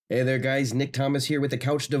Hey there, guys. Nick Thomas here with The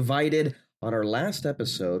Couch Divided. On our last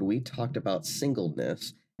episode, we talked about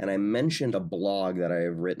singleness, and I mentioned a blog that I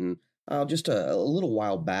have written just a little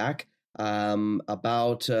while back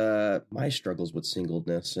about my struggles with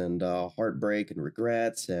singleness and heartbreak and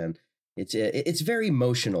regrets, and it's very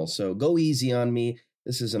emotional. So go easy on me.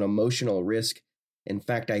 This is an emotional risk. In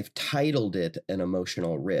fact, I've titled it an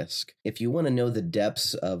emotional risk. If you want to know the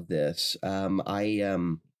depths of this,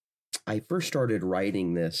 I first started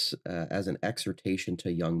writing this as an exhortation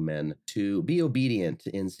to young men to be obedient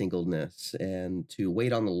in singleness and to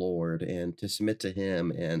wait on the Lord and to submit to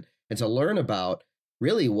Him and to learn about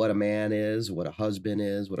really what a man is, what a husband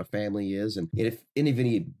is, what a family is. And if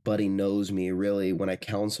anybody knows me, really, when I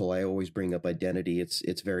counsel, I always bring up identity.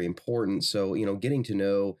 It's very important. So, getting to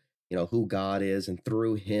know, who God is, and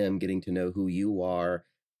through Him, getting to know who you are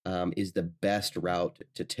is the best route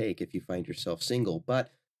to take if you find yourself single. But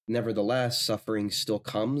nevertheless, suffering still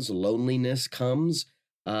comes, loneliness comes,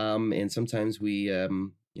 and sometimes we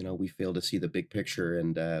fail to see the big picture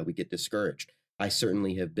and we get discouraged. I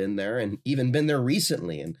certainly have been there and even been there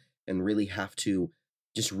recently and really have to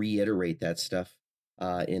just reiterate that stuff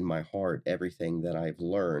in my heart, everything that I've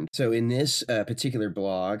learned. So in this particular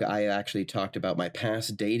blog, I actually talked about my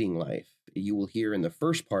past dating life. You will hear in the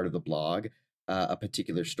first part of the blog a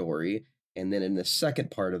particular story. And then in the second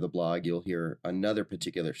part of the blog, you'll hear another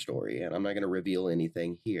particular story. And I'm not going to reveal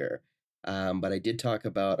anything here. But I did talk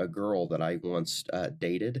about a girl that I once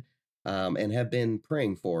dated and have been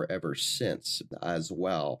praying for ever since as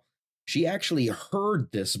well. She actually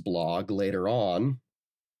heard this blog later on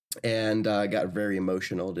and got very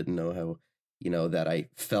emotional. Didn't know how, that I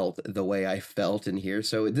felt the way I felt in here.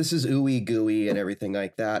 So this is ooey gooey and everything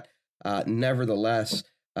like that. Nevertheless,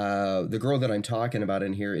 the girl that I'm talking about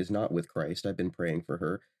in here is not with Christ. I've been praying for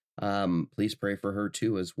her. Please pray for her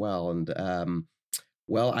too as well. And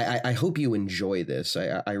I hope you enjoy this.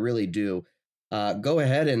 I really do. Go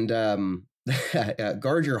ahead and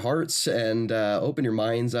guard your hearts and open your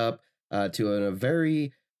minds up to a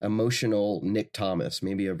very emotional Nick Thomas,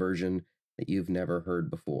 maybe a version that you've never heard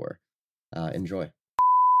before. Enjoy.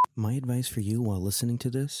 My advice for you while listening to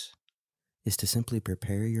this is to simply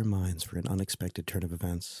prepare your minds for an unexpected turn of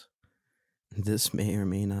events. This may or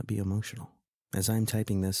may not be emotional. As I'm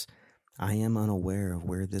typing this, I am unaware of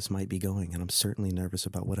where this might be going, and I'm certainly nervous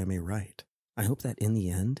about what I may write. I hope that in the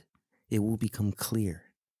end, it will become clear,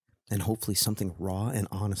 and hopefully something raw and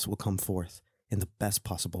honest will come forth in the best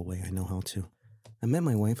possible way I know how to. I met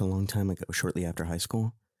my wife a long time ago, shortly after high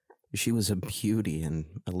school. She was a beauty and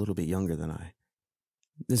a little bit younger than I.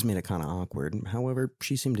 This made it kind of awkward. However,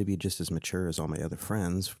 she seemed to be just as mature as all my other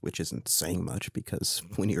friends, which isn't saying much because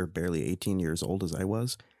when you're barely 18 years old as I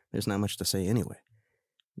was, there's not much to say anyway.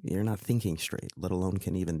 You're not thinking straight, let alone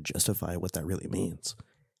can even justify what that really means.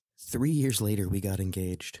 3 years later, we got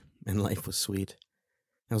engaged, and life was sweet.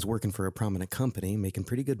 I was working for a prominent company, making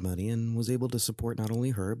pretty good money, and was able to support not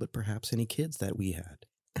only her, but perhaps any kids that we had.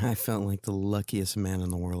 I felt like the luckiest man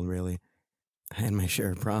in the world, really. I had my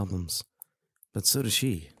share of problems. But so did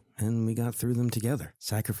she, and we got through them together.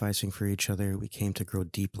 Sacrificing for each other, we came to grow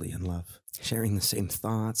deeply in love. Sharing the same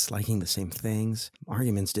thoughts, liking the same things.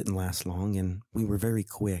 Arguments didn't last long, and we were very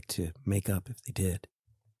quick to make up if they did.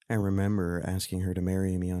 I remember asking her to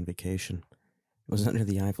marry me on vacation. It was under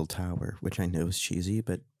the Eiffel Tower, which I know is cheesy,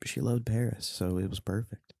 but she loved Paris, so it was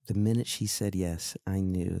perfect. The minute she said yes, I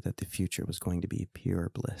knew that the future was going to be pure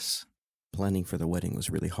bliss. Planning for the wedding was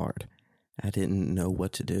really hard. I didn't know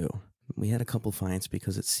what to do. We had a couple fights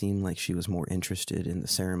because it seemed like she was more interested in the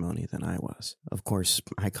ceremony than I was. Of course,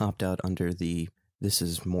 I copped out under the "this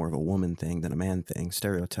is more of a woman thing than a man thing"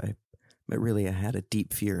 stereotype, but really I had a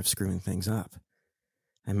deep fear of screwing things up.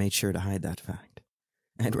 I made sure to hide that fact.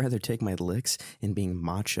 I'd rather take my licks in being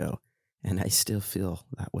macho, and I still feel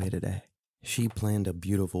that way today. She planned a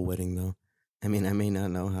beautiful wedding, though. I mean, I may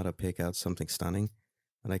not know how to pick out something stunning,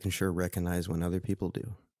 but I can sure recognize when other people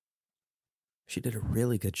do. She did a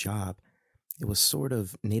really good job. It was sort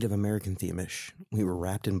of Native American theme-ish. We were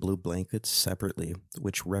wrapped in blue blankets separately,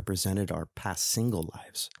 which represented our past single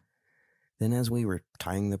lives. Then as we were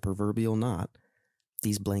tying the proverbial knot,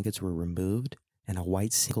 these blankets were removed and a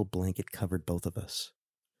white single blanket covered both of us.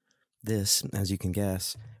 This, as you can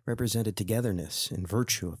guess, represented togetherness in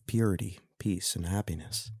virtue of purity, peace, and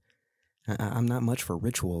happiness. I'm not much for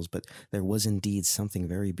rituals, but there was indeed something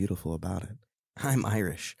very beautiful about it. I'm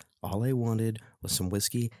Irish. All I wanted was some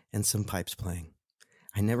whiskey and some pipes playing.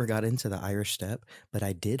 I never got into the Irish step, but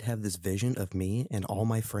I did have this vision of me and all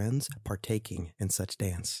my friends partaking in such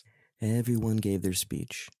dance. Everyone gave their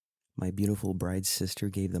speech. My beautiful bride's sister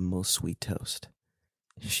gave the most sweet toast.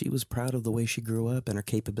 She was proud of the way she grew up and her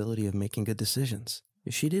capability of making good decisions.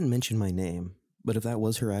 She didn't mention my name, but if that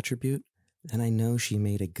was her attribute, then I know she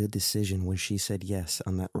made a good decision when she said yes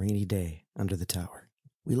on that rainy day under the tower.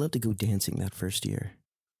 We loved to go dancing that first year.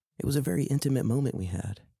 It was a very intimate moment we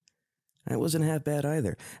had. And it wasn't half bad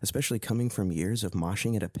either, especially coming from years of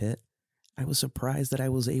moshing at a pit. I was surprised that I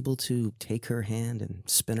was able to take her hand and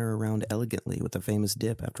spin her around elegantly with a famous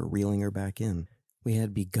dip after reeling her back in. We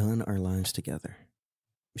had begun our lives together.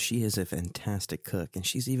 She is a fantastic cook, and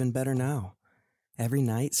she's even better now. Every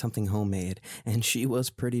night, something homemade, and she was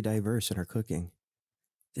pretty diverse in her cooking.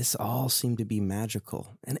 This all seemed to be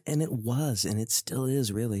magical, and it was, and it still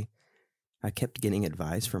is, really. I kept getting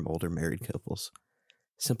advice from older married couples.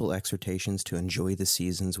 Simple exhortations to enjoy the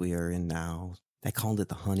seasons we are in now. They called it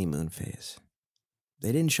the honeymoon phase.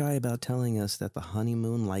 They didn't shy about telling us that the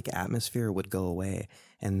honeymoon-like atmosphere would go away,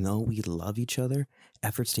 and though we love each other,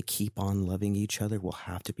 efforts to keep on loving each other will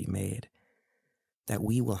have to be made. That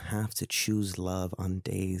we will have to choose love on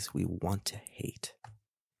days we want to hate.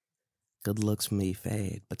 Good looks may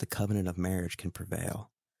fade, but the covenant of marriage can prevail.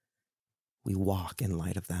 We walk in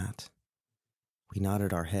light of that. We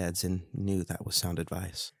nodded our heads and knew that was sound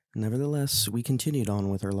advice. Nevertheless, we continued on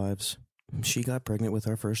with our lives. She got pregnant with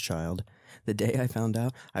our first child. The day I found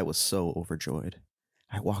out, I was so overjoyed.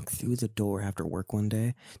 I walked through the door after work one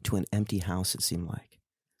day to an empty house, it seemed like.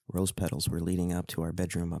 Rose petals were leading up to our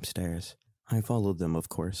bedroom upstairs. I followed them, of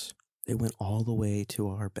course. They went all the way to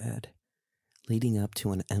our bed, leading up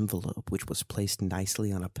to an envelope which was placed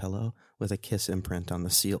nicely on a pillow with a kiss imprint on the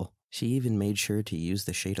seal. She even made sure to use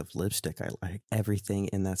the shade of lipstick I liked. Everything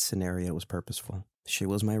in that scenario was purposeful. She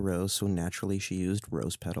was my rose, so naturally she used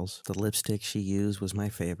rose petals. The lipstick she used was my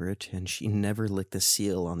favorite, and she never licked the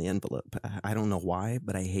seal on the envelope. I don't know why,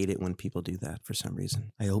 but I hate it when people do that for some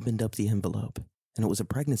reason. I opened up the envelope, and it was a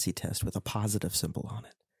pregnancy test with a positive symbol on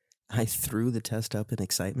it. I threw the test up in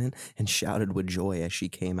excitement and shouted with joy as she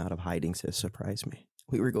came out of hiding to surprise me.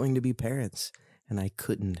 We were going to be parents, and I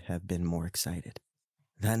couldn't have been more excited.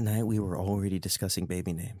 That night, we were already discussing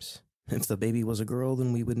baby names. If the baby was a girl,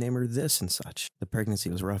 then we would name her this and such. The pregnancy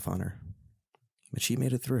was rough on her, but she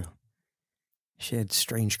made it through. She had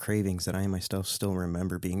strange cravings that I myself still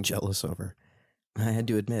remember being jealous over. I had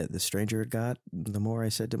to admit, the stranger it got, the more I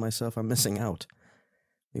said to myself, I'm missing out.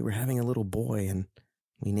 We were having a little boy, and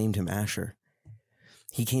we named him Asher.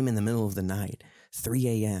 He came in the middle of the night, 3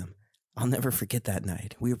 a.m. I'll never forget that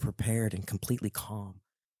night. We were prepared and completely calm.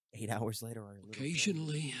 8 hours later, our little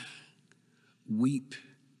occasionally weep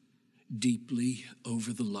deeply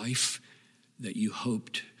over the life that you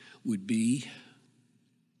hoped would be.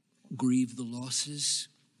 Grieve the losses.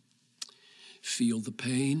 Feel the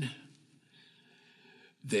pain.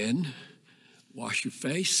 Then wash your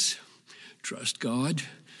face, trust God,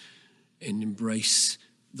 and embrace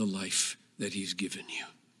the life that He's given you.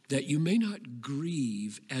 That you may not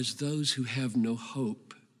grieve as those who have no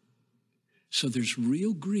hope. So there's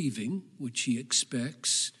real grieving, which He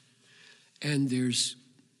expects, and there's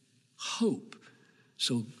hope.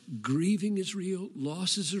 So grieving is real,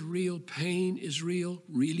 losses are real, pain is real,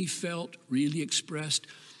 really felt, really expressed,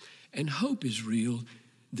 and hope is real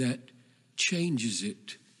that changes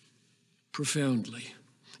it profoundly.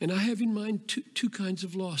 And I have in mind two kinds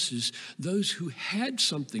of losses: those who had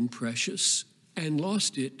something precious and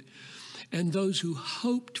lost it, and those who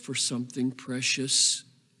hoped for something precious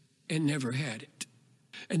and never had it.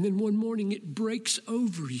 And then one morning it breaks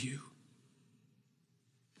over you,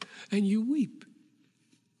 and you weep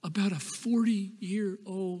about a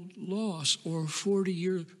 40-year-old loss or a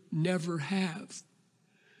 40-year never have.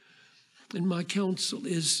 And my counsel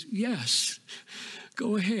is, yes,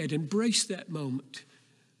 go ahead, embrace that moment.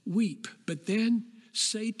 Weep, but then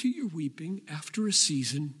say to your weeping after a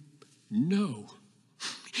season, no,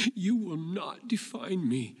 you will not define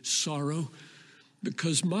me, sorrow,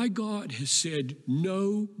 because my God has said,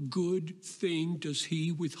 no good thing does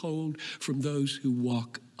He withhold from those who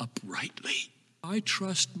walk uprightly. I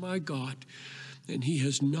trust my God, and He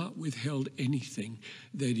has not withheld anything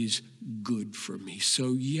that is good for me.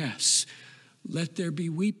 So yes, let there be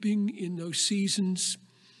weeping in those seasons.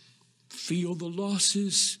 Feel the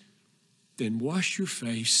losses, then wash your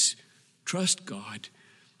face, trust God,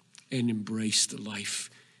 and embrace the life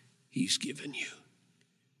He's given you.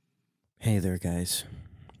 Hey there, guys.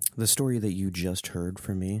 The story that you just heard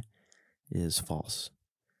from me is false.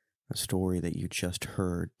 The story that you just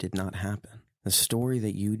heard did not happen. The story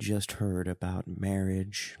that you just heard about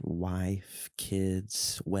marriage, wife,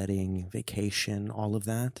 kids, wedding, vacation, all of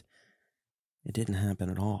that, it didn't happen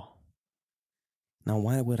at all. Now,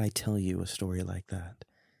 why would I tell you a story like that?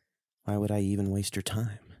 Why would I even waste your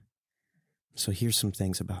time? So here's some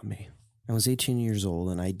things about me. I was 18 years old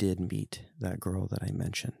and I did meet that girl that I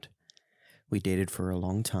mentioned. We dated for a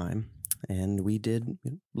long time and we did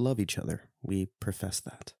love each other. We professed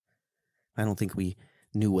that. I don't think we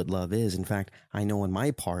knew what love is. In fact, I know on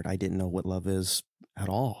my part, I didn't know what love is at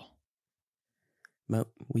all. But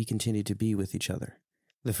we continued to be with each other.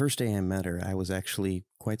 The first day I met her, I was actually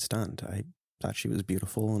quite stunned. I thought she was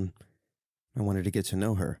beautiful and I wanted to get to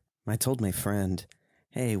know her. I told my friend,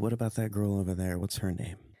 hey, what about that girl over there? What's her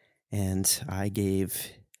name? And I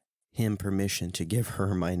gave him permission to give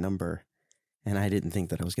her my number. And I didn't think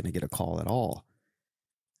that I was going to get a call at all.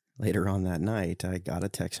 Later on that night, I got a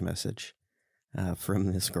text message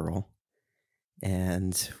from this girl,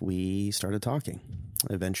 and we started talking.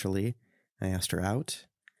 Eventually, I asked her out.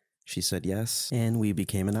 She said yes, and we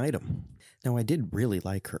became an item. Now, I did really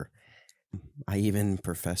like her. I even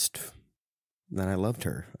professed that I loved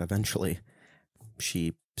her. Eventually,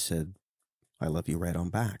 she said, I love you right on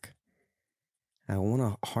back. I want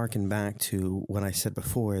to harken back to what I said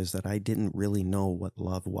before, is that I didn't really know what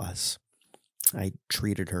love was. I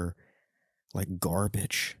treated her like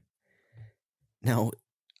garbage. Now,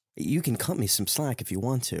 you can cut me some slack if you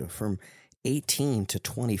want to. From 18 to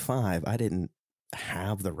 25, I didn't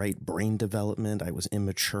have the right brain development. I was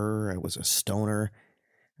immature. I was a stoner.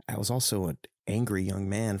 I was also an angry young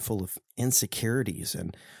man full of insecurities.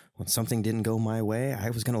 And when something didn't go my way, I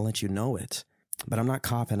was going to let you know it. But I'm not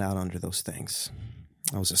copping out under those things.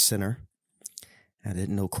 I was a sinner. I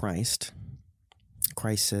didn't know Christ.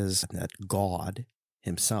 Christ says that God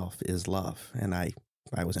himself is love. And I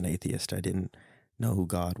was an atheist. I didn't know who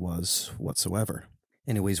God was whatsoever.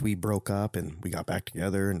 Anyways, we broke up and we got back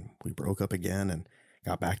together, and we broke up again and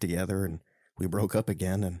got back together, and we broke up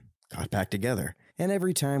again and got back together. And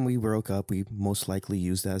every time we broke up, we most likely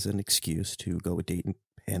used as an excuse to go date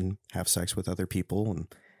and have sex with other people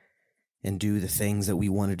and do the things that we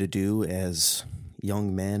wanted to do as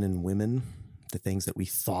young men and women, the things that we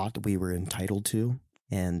thought we were entitled to.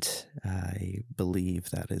 And I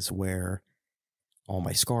believe that is where all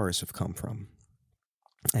my scars have come from.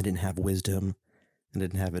 I didn't have wisdom. I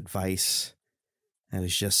didn't have advice. I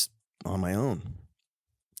was just on my own.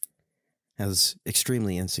 I was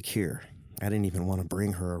extremely insecure. I didn't even want to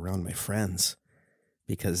bring her around my friends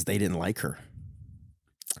because they didn't like her.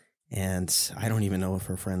 And I don't even know if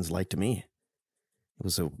her friends liked me. It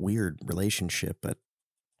was a weird relationship, but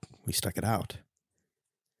we stuck it out.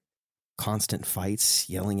 Constant fights,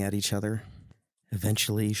 yelling at each other.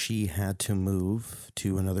 Eventually, she had to move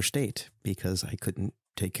to another state because I couldn't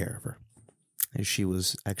take care of her. And she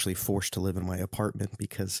was actually forced to live in my apartment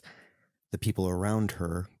because the people around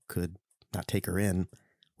her could not take her in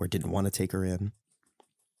or didn't want to take her in.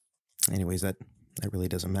 Anyways, that really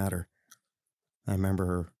doesn't matter. I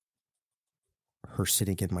remember her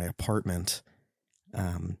sitting in my apartment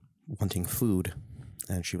wanting food,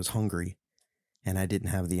 and she was hungry, and I didn't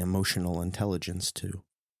have the emotional intelligence to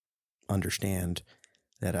understand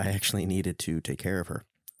that I actually needed to take care of her.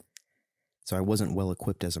 So I wasn't well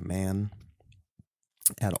equipped as a man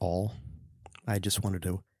at all. I just wanted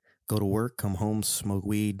to go to work, come home, smoke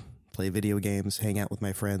weed, play video games, hang out with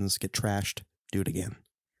my friends, get trashed, do it again.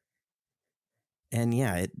 And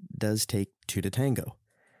yeah, it does take two to tango,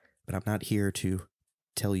 but I'm not here to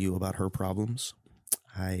tell you about her problems.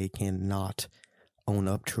 I cannot own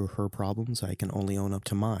up to her problems. I can only own up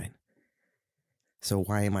to mine. So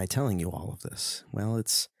why am I telling you all of this? Well,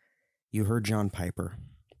 you heard John Piper.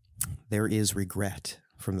 There is regret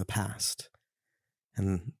from the past.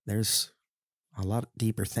 And there's a lot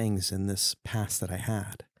deeper things in this past that I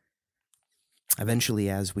had. Eventually,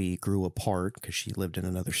 as we grew apart, because she lived in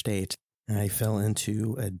another state, I fell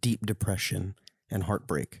into a deep depression and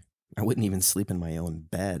heartbreak. I wouldn't even sleep in my own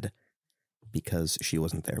bed because she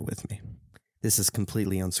wasn't there with me. This is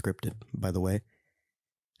completely unscripted, by the way.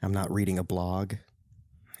 I'm not reading a blog,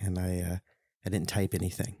 and I didn't type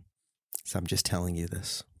anything. So I'm just telling you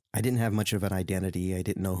this. I didn't have much of an identity. I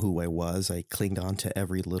didn't know who I was. I clinged on to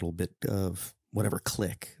every little bit of whatever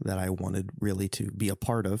clique that I wanted really to be a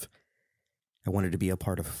part of. I wanted to be a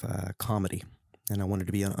part of comedy, and I wanted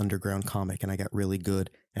to be an underground comic, and I got really good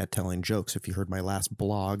at telling jokes. If you heard my last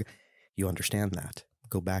blog, you understand that.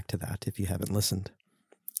 Go back to that if you haven't listened.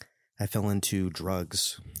 I fell into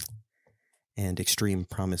drugs and extreme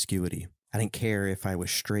promiscuity. I didn't care if I was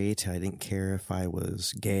straight. I didn't care if I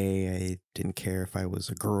was gay. I didn't care if I was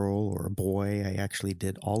a girl or a boy. I actually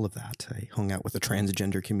did all of that. I hung out with the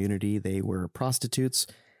transgender community. They were prostitutes,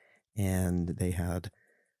 and they had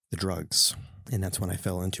the drugs. And that's when I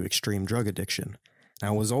fell into extreme drug addiction.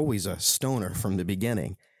 I was always a stoner from the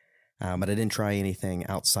beginning, but I didn't try anything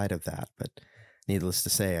outside of that. But needless to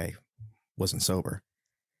say, I wasn't sober.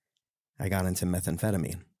 I got into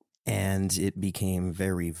methamphetamine, and it became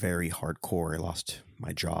very, very hardcore. I lost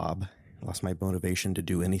my job, lost my motivation to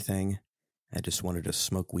do anything. I just wanted to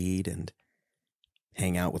smoke weed and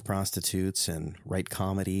hang out with prostitutes and write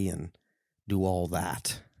comedy and do all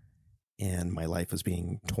that. And my life was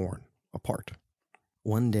being torn apart.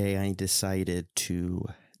 One day I decided to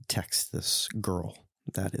text this girl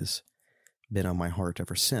that has been on my heart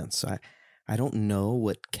ever since. I don't know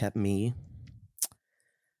what kept me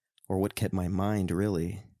or what kept my mind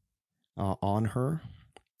really on her.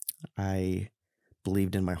 I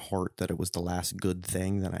believed in my heart that it was the last good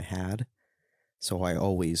thing that I had. So I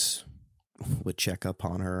always would check up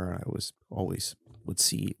on her. I was always would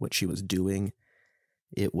see what she was doing.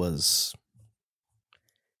 It was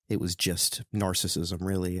just narcissism,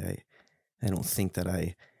 really. I don't think that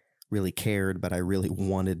I really cared, but I really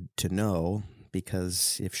wanted to know,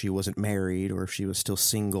 because if she wasn't married or if she was still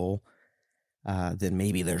single, then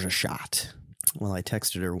maybe there's a shot. Well, I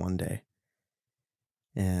texted her one day,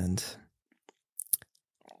 and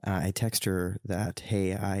I text her that,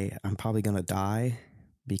 hey, I'm probably going to die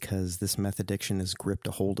because this meth addiction has gripped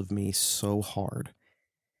a hold of me so hard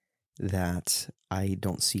that I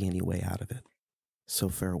don't see any way out of it. So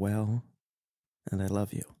farewell, and I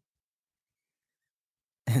love you.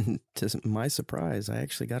 And to my surprise, I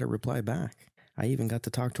actually got a reply back. I even got to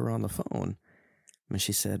talk to her on the phone. And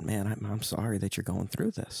she said, man, I'm sorry that you're going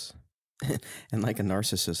through this. And like a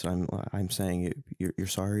narcissist, I'm saying, you're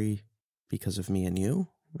sorry because of me and you?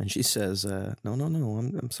 And she says, no,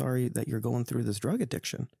 I'm sorry that you're going through this drug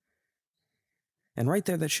addiction. And right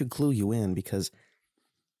there, that should clue you in, because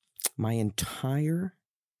my entire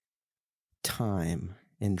time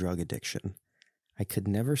in drug addiction, I could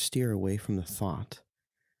never steer away from the thought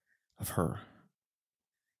of her.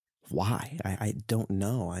 Why? I don't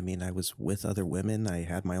know. I mean, I was with other women. I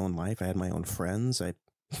had my own life. I had my own friends. I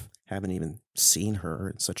haven't even seen her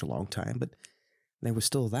in such a long time, but there was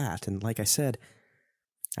still that. And like I said,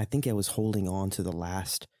 I think I was holding on to the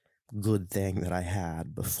last good thing that I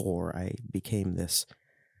had before I became this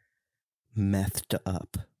methed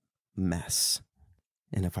up mess.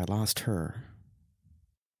 And if I lost her,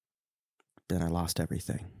 then I lost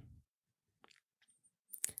everything.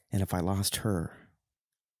 And if I lost her,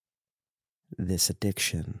 this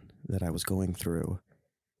addiction that I was going through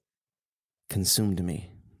consumed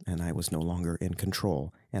me, and I was no longer in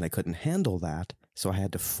control, and I couldn't handle that, so I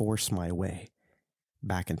had to force my way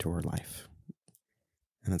back into her life.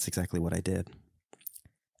 And that's exactly what I did.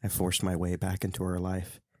 I forced my way back into her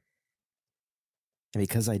life. And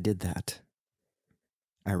because I did that,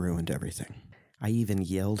 I ruined everything. I even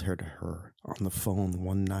yelled at her on the phone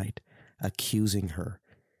one night, accusing her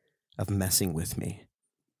of messing with me.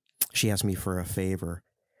 She asked me for a favor,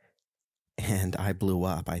 and I blew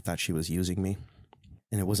up. I thought she was using me,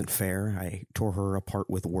 and it wasn't fair. I tore her apart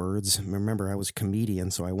with words. Remember, I was a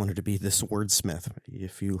comedian, so I wanted to be this wordsmith.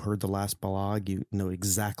 If you heard the last blog, you know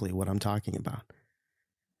exactly what I'm talking about.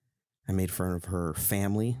 I made fun of her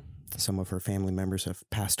family. Some of her family members have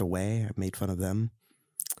passed away. I made fun of them.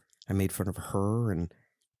 I made fun of her and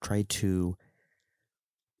tried to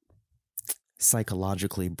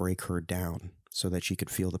psychologically break her down so that she could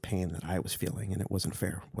feel the pain that I was feeling, and it wasn't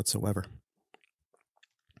fair whatsoever.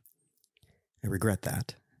 I regret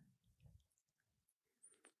that.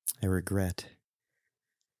 I regret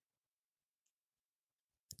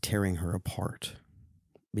tearing her apart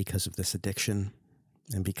because of this addiction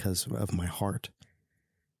and because of my heart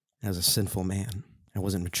as a sinful man. I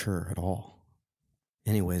wasn't mature at all.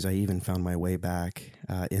 Anyways, I even found my way back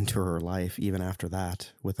into her life even after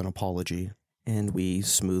that with an apology, and we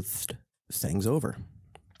smoothed things over.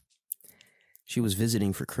 She was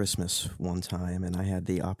visiting for Christmas one time, and I had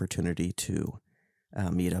the opportunity to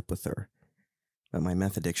meet up with her. But my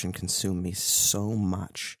meth addiction consumed me so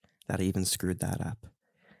much that I even screwed that up.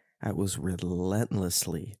 I was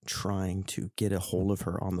relentlessly trying to get a hold of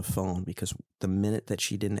her on the phone, because the minute that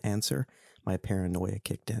she didn't answer, my paranoia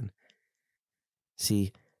kicked in.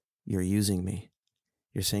 See, you're using me.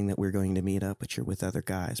 You're saying that we're going to meet up, but you're with other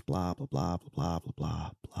guys, blah, blah, blah, blah, blah,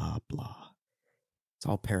 blah, blah, blah. It's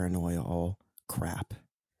all paranoia, all crap.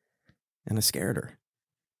 And I scared her.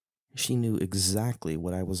 She knew exactly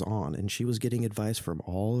what I was on, and she was getting advice from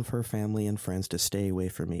all of her family and friends to stay away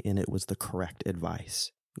from me, and it was the correct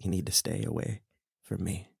advice. You need to stay away from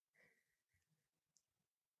me.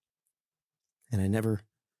 And I never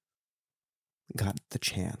got the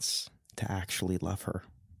chance to actually love her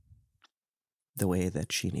the way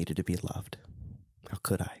that she needed to be loved. How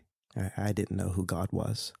could I? I didn't know who God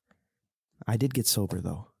was. I did get sober,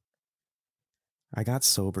 though. I got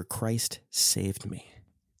sober. Christ saved me.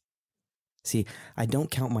 See, I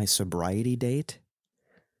don't count my sobriety date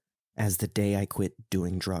as the day I quit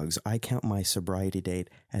doing drugs. I count my sobriety date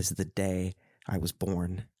as the day I was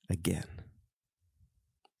born again.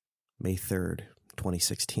 May 3rd,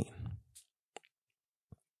 2016.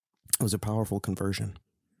 It was a powerful conversion.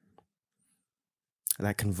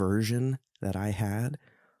 That conversion that I had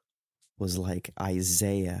was like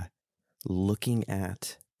Isaiah looking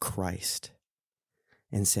at Christ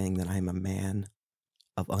and saying that I'm a man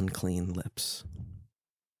of unclean lips.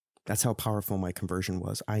 That's how powerful my conversion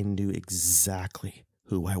was. I knew exactly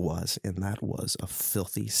who I was, and that was a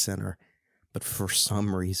filthy sinner. But for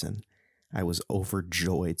some reason, I was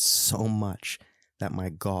overjoyed so much that my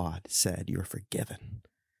God said, "You're forgiven."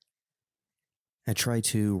 I tried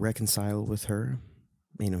to reconcile with her,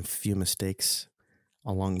 made a few mistakes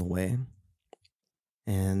along the way,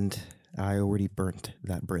 and I already burnt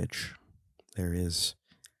that bridge. There is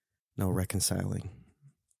no reconciling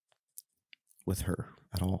with her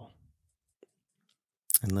at all,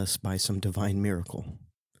 unless by some divine miracle,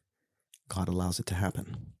 God allows it to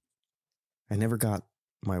happen. I never got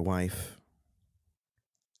my wife.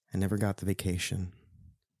 I never got the vacation.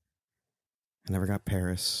 I never got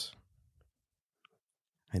Paris.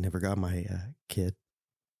 I never got my kid.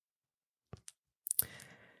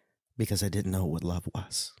 Because I didn't know what love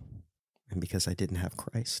was. And because I didn't have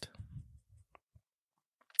Christ.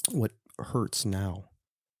 What hurts now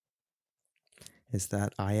is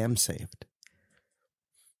that I am saved.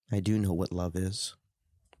 I do know what love is.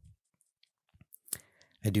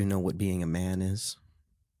 I do know what being a man is.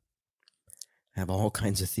 I have all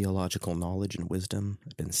kinds of theological knowledge and wisdom.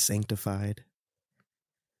 I've been sanctified.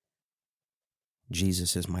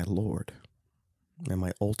 Jesus is my Lord. And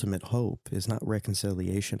my ultimate hope is not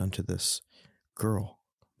reconciliation unto this girl,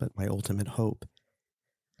 but my ultimate hope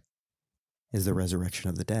is the resurrection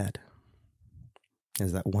of the dead.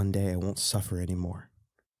 Is that one day I won't suffer anymore.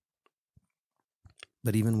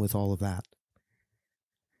 But even with all of that,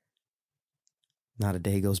 not a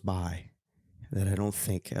day goes by that I don't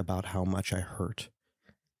think about how much I hurt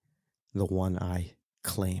the one I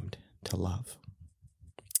claimed to love.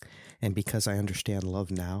 And because I understand love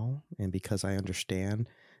now, and because I understand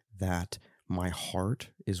that my heart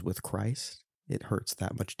is with Christ, it hurts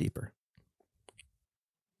that much deeper.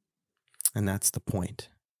 And that's the point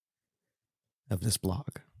of this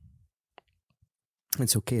blog.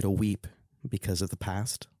 It's okay to weep because of the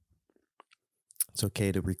past. It's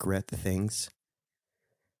okay to regret the things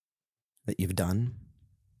that you've done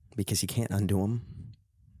because you can't undo them.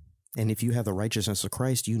 And if you have the righteousness of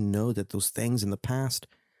Christ, you know that those things in the past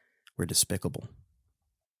were despicable.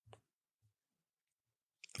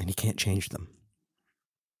 And you can't change them.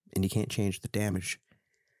 And you can't change the damage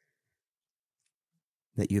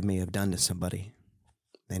that you may have done to somebody.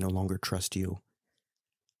 They no longer trust you,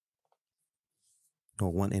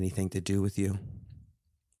 nor want anything to do with you.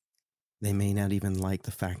 They may not even like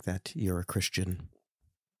the fact that you're a Christian.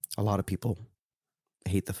 A lot of people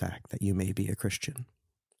hate the fact that you may be a Christian.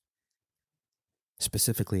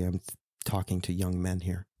 Specifically, I'm talking to young men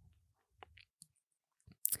here.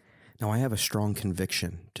 Now, I have a strong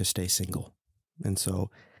conviction to stay single, and so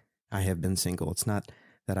I have been single. It's not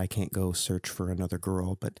that I can't go search for another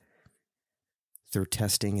girl, but through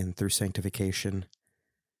testing and through sanctification,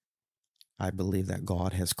 I believe that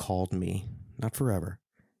God has called me, not forever,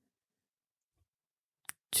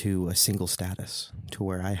 to a single status, to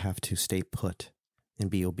where I have to stay put and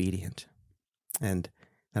be obedient. And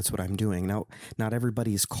that's what I'm doing. Now, not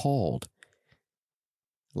everybody is called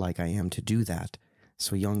like I am to do that.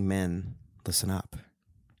 So young men, listen up.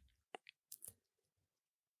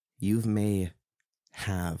 You may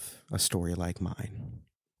have a story like mine.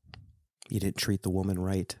 You didn't treat the woman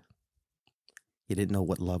right. You didn't know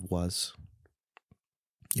what love was.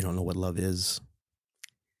 You don't know what love is.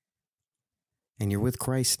 And you're with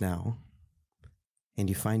Christ now, and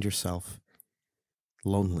you find yourself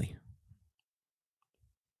lonely.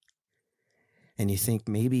 And you think,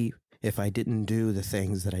 maybe if I didn't do the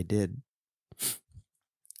things that I did,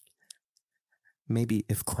 maybe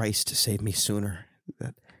if Christ saved me sooner,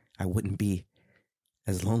 that I wouldn't be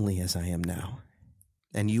as lonely as I am now.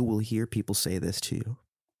 And you will hear people say this to you.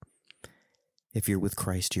 If you're with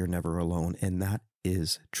Christ, you're never alone. And that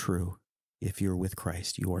is true. If you're with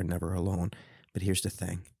Christ, you are never alone. But here's the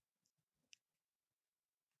thing.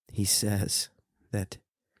 He says that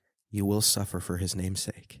you will suffer for his name's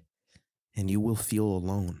sake, and you will feel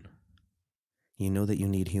alone. You know that you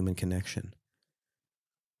need human connection.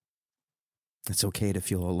 It's okay to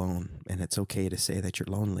feel alone, and it's okay to say that you're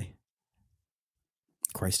lonely.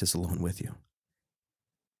 Christ is alone with you.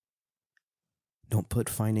 Don't put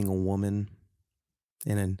finding a woman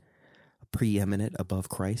in a preeminent above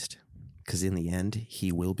Christ, because in the end,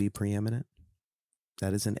 he will be preeminent.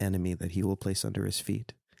 That is an enemy that he will place under his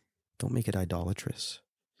feet. Don't make it idolatrous.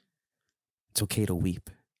 It's okay to weep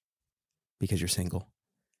because you're single,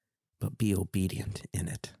 but be obedient in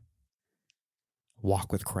it.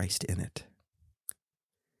 Walk with Christ in it.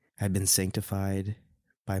 I've been sanctified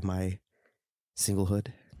by my singlehood.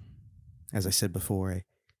 As I said before, I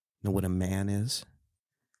know what a man is.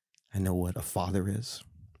 I know what a father is.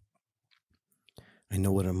 I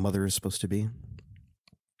know what a mother is supposed to be.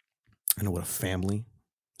 I know what a family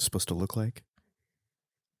is supposed to look like.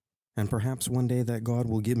 And perhaps one day that God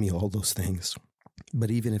will give me all those things.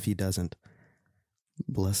 But even if he doesn't,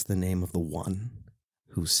 bless the name of the one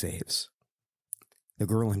who saves. The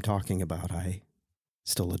girl I'm talking about, I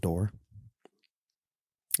still adore.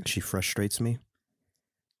 She frustrates me.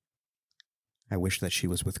 I wish that she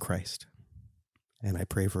was with Christ, and I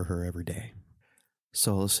pray for her every day.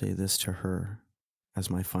 So I'll say this to her as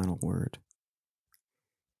my final word.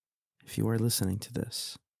 If you are listening to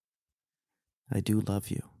this, I do love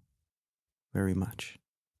you very much.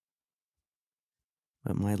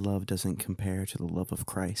 But my love doesn't compare to the love of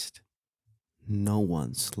Christ. No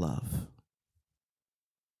one's love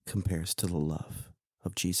compares to the love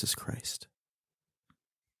of Jesus Christ.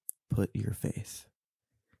 Put your faith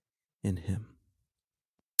in him.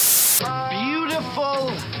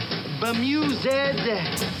 Beautiful, bemused,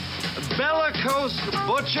 bellicose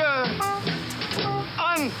butcher,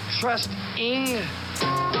 untrusting,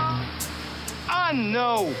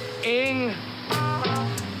 unknowing,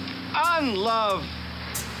 unloved.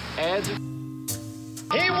 Ed.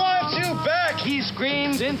 He wants you back, he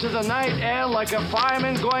screams into the night air like a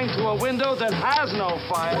fireman going to a window that has no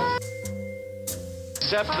fire.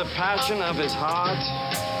 Except the passion of his heart.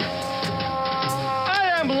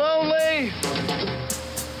 I am lonely.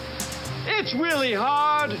 It's really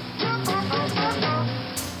hard.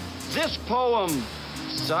 This poem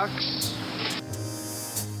sucks.